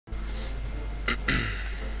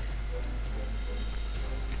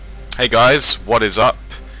Hey guys, what is up?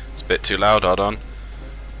 It's a bit too loud, hold on.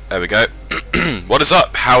 There we go. What is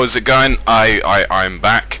up? How is it going? I'm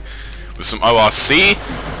back with some ORC.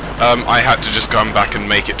 I had to just come back and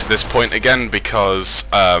make it to this point again because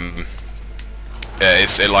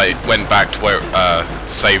it like went back to where it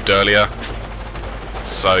saved earlier.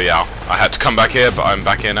 So yeah, I had to come back here, but I'm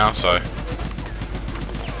back here now, so...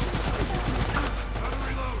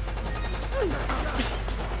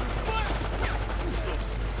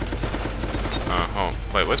 Oh,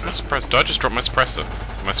 wait, where's my suppressor? Did I just drop my suppressor?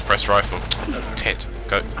 My suppressed rifle. Tit.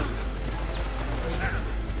 Go.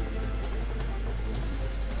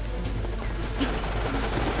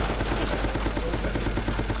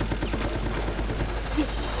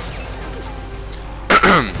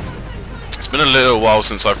 It's been a little while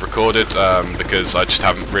since I've recorded, because I just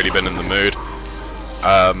haven't really been in the mood.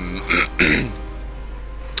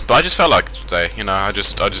 But I just felt like today, you know, I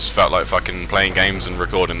just felt like fucking playing games and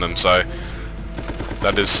recording them, so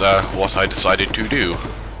that is what I decided to do.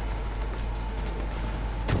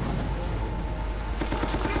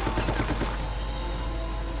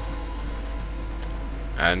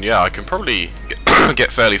 And yeah, I can probably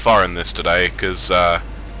get fairly far in this today, because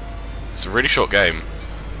it's a really short game.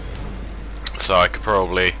 So I could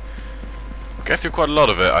probably go through quite a lot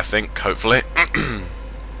of it, I think, hopefully.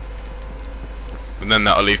 And then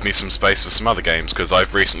that'll leave me some space for some other games, because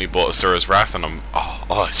I've recently bought Asura's Wrath, and I'm...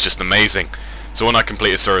 Oh, it's just amazing. So when I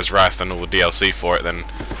complete Asura's Wrath and all the DLC for it, then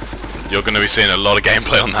you're going to be seeing a lot of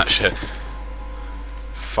gameplay on that shit.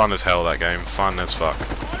 Fun as hell, that game. Fun as fuck.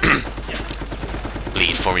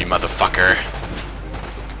 Bleed for me, motherfucker.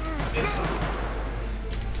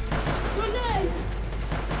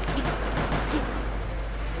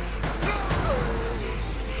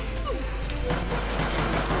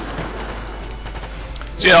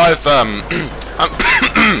 So yeah, I've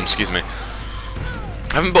excuse me.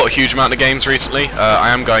 I haven't bought a huge amount of games recently. I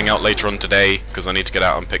am going out later on today because I need to get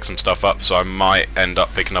out and pick some stuff up, so I might end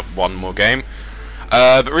up picking up one more game.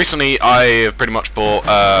 But recently I've pretty much bought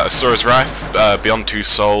Asura's Wrath, Beyond Two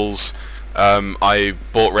Souls. I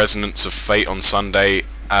bought Resonance of Fate on Sunday,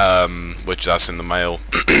 which that's in the mail.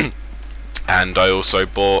 And I also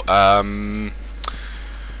bought what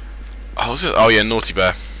was it? Oh yeah, Naughty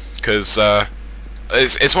Bear, because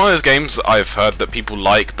it's one of those games that I've heard that people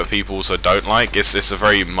like, but people also don't like. It's a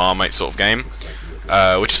very Marmite sort of game,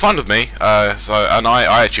 which is fun with me. And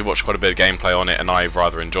I actually watched quite a bit of gameplay on it, and I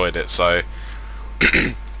rather enjoyed it. So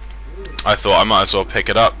I thought I might as well pick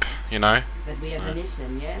it up, you know. But we have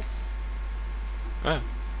ammunition, yes? Yeah.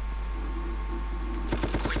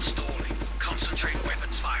 Quit stalling. Concentrate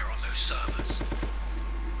weapons fire on those servers.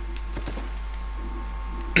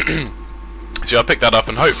 So I picked that up,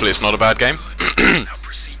 and hopefully it's not a bad game. Now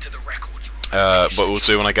proceed to the record. But we'll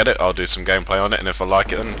see when I get it. I'll do some gameplay on it, and if I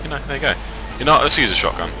like it, then, you know, there you go. You know what, let's use a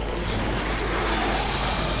shotgun.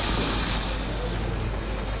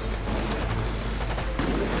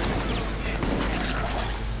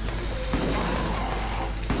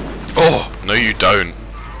 Oh, no you don't.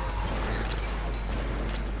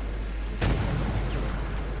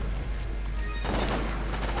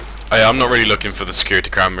 Oh, yeah, I'm not really looking for the security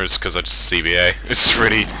cameras because I just CBA. It's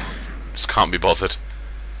really... just can't be bothered.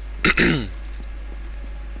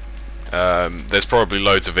 There's probably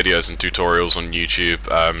loads of videos and tutorials on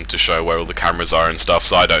YouTube to show where all the cameras are and stuff,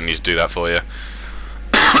 so I don't need to do that for you.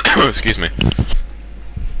 Excuse me.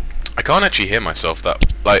 I can't actually hear myself that...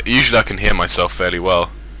 like, usually I can hear myself fairly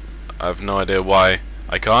well. I have no idea why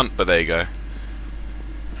I can't, but there you go.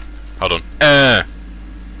 Hold on.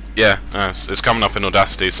 Yeah, it's coming up in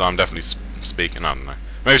Audacity, so I'm definitely speaking. I don't know.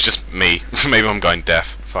 Maybe it's just me. Maybe I'm going deaf.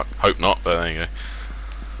 Fuck. Hope not, but there you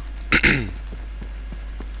go.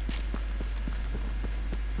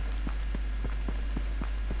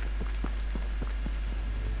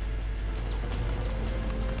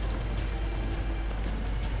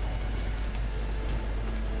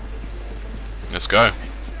 Let's go.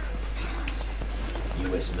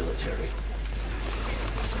 U.S. military.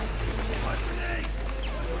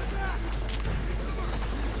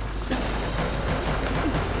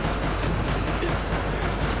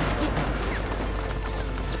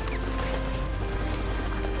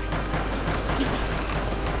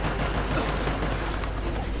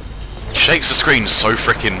 Shakes the screen so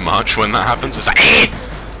freaking much when that happens. It's like, eh!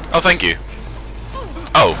 Oh, thank you.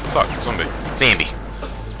 Oh, fuck, zombie. Zombie.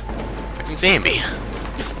 Fucking zombie.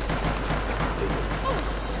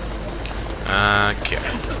 Okay.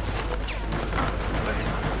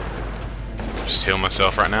 Just heal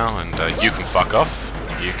myself right now, and you can fuck off.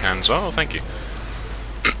 You can as well. Thank you.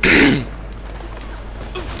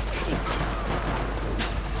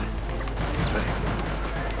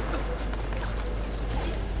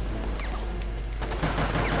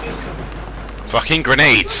 Fucking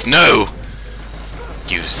grenades! No!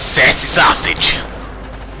 You sassy sausage!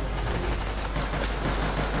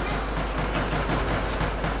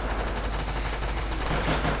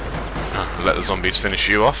 Let the zombies finish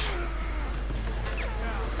you off.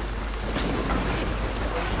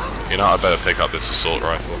 You know, I better pick up this assault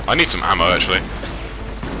rifle. I need some ammo, actually.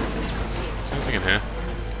 Is there anything in here?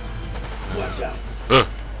 Watch out. Ugh.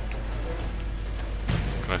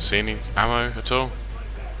 Can I see any ammo at all?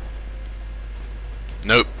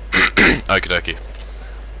 Nope. Okie dokie.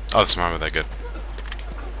 Oh, there's some ammo there, good.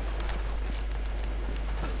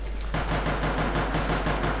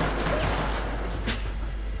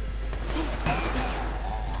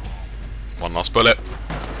 One last bullet.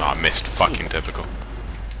 Oh, I missed. Fucking typical.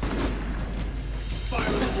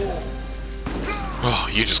 Oh,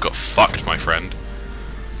 you just got fucked, my friend.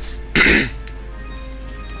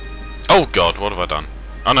 Oh god, what have I done?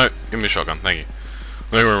 Oh no, give me a shotgun, thank you.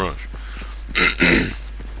 Thank you very much.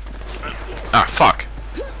 Ah, fuck.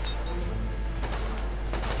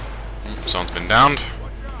 Someone's been downed.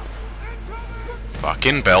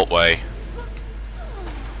 Fucking beltway.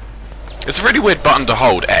 It's a really weird button to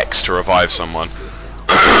hold, X, to revive someone.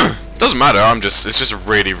 Doesn't matter, it's just a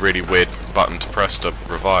really, really weird button to press to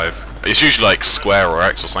revive. It's usually like square or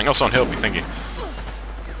X or something. Oh, someone help me, thank you.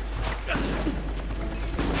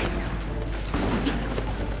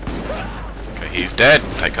 Okay, he's dead.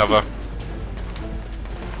 Take cover.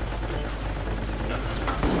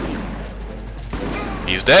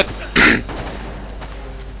 He's dead.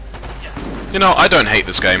 You know, I don't hate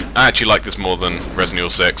this game. I actually like this more than Resident Evil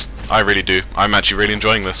 6. I really do. I'm actually really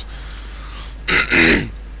enjoying this. Okay,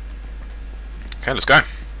 let's go.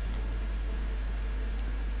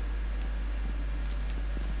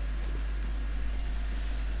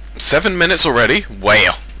 7 minutes already?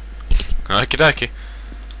 Wow. Okie dokie.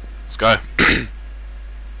 Let's go.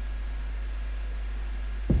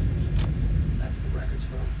 That's the records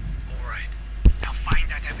room. Alright. Now find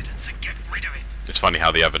that evidence and get rid of it. It's funny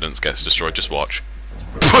how the evidence gets destroyed, just watch.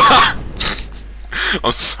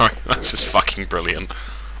 I'm sorry, that's just fucking brilliant.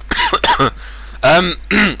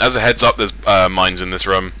 As a heads up, there's mines in this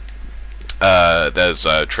room. There's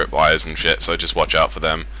tripwires and shit, so just watch out for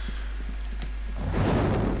them.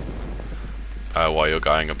 While you're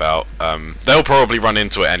going about. They'll probably run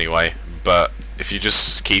into it anyway, but if you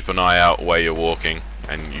just keep an eye out where you're walking,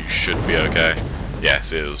 and you should be okay.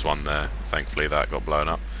 Yes, it was one there. Thankfully that got blown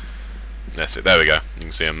up. That's it, there we go. You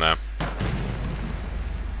can see them there.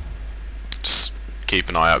 Just keep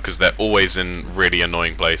an eye out, because they're always in really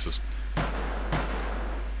annoying places.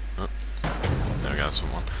 Oh, there we go, that's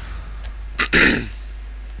one.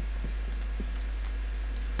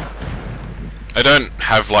 I don't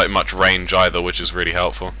have like much range either, which is really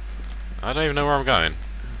helpful. I don't even know where I'm going.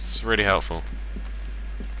 It's really helpful.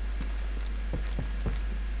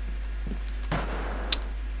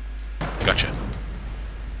 Gotcha.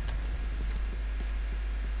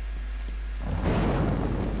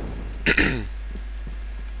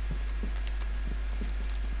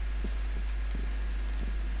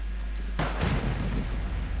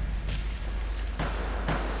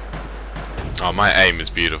 Oh, my aim is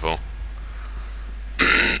beautiful.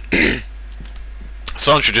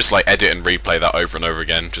 Someone should just like edit and replay that over and over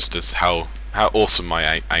again, just as how awesome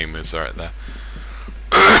my aim is right there.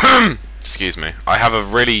 Excuse me. I have a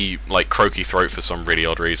really like croaky throat for some really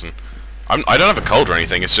odd reason. I don't have a cold or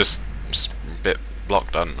anything. It's just a bit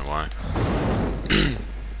blocked. I don't know why.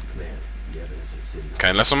 Okay,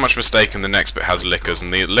 unless I'm much mistaken, the next bit has lickers,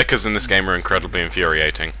 and the lickers in this game are incredibly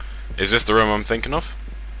infuriating. Is this the room I'm thinking of?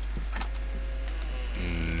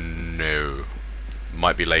 No.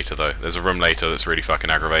 Might be later though. There's a room later that's really fucking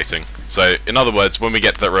aggravating. So, in other words, when we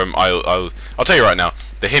get to that room, I'll tell you right now.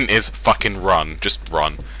 The hint is fucking run. Just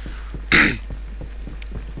run. I'm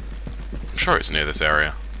sure it's near this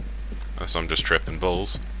area. Unless I'm just tripping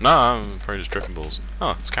balls. No, I'm probably just tripping balls.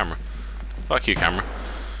 Oh, it's camera. Fuck you, camera.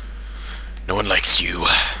 No one likes you.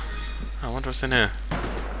 Oh, I wonder what's in here.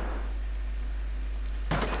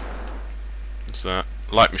 What's that?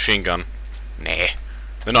 Light machine gun. Nah.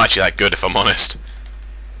 They're not actually that good, if I'm honest.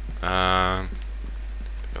 Got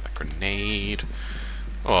that grenade.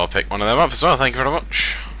 Oh, I'll pick one of them up as well, thank you very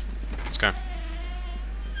much. Let's go.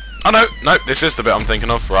 Oh no, no, this is the bit I'm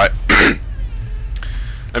thinking of, right. Let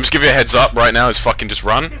me just give you a heads up right now, is fucking just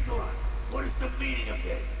run. What is the meaning of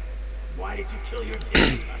this? Why did you kill your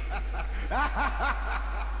team?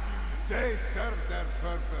 They serve their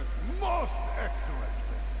purpose most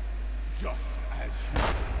excellently, just as you.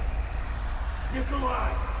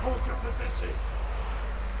 Yaaaay, hold your position.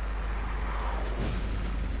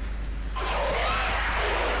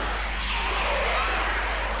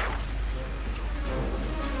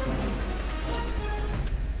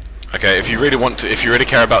 Okay, if you really want to, if you really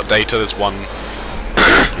care about data, there's one.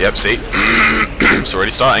 Yep, see, it's already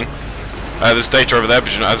starting. There's data over there,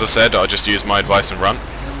 but you know, as I said, I'll just use my advice and run.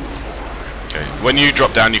 Okay, when you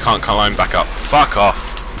drop down, you can't climb back up. Fuck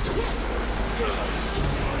off.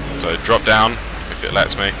 So drop down if it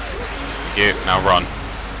lets me. Thank you. Now run.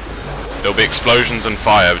 There'll be explosions and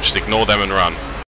fire, but just ignore them and run.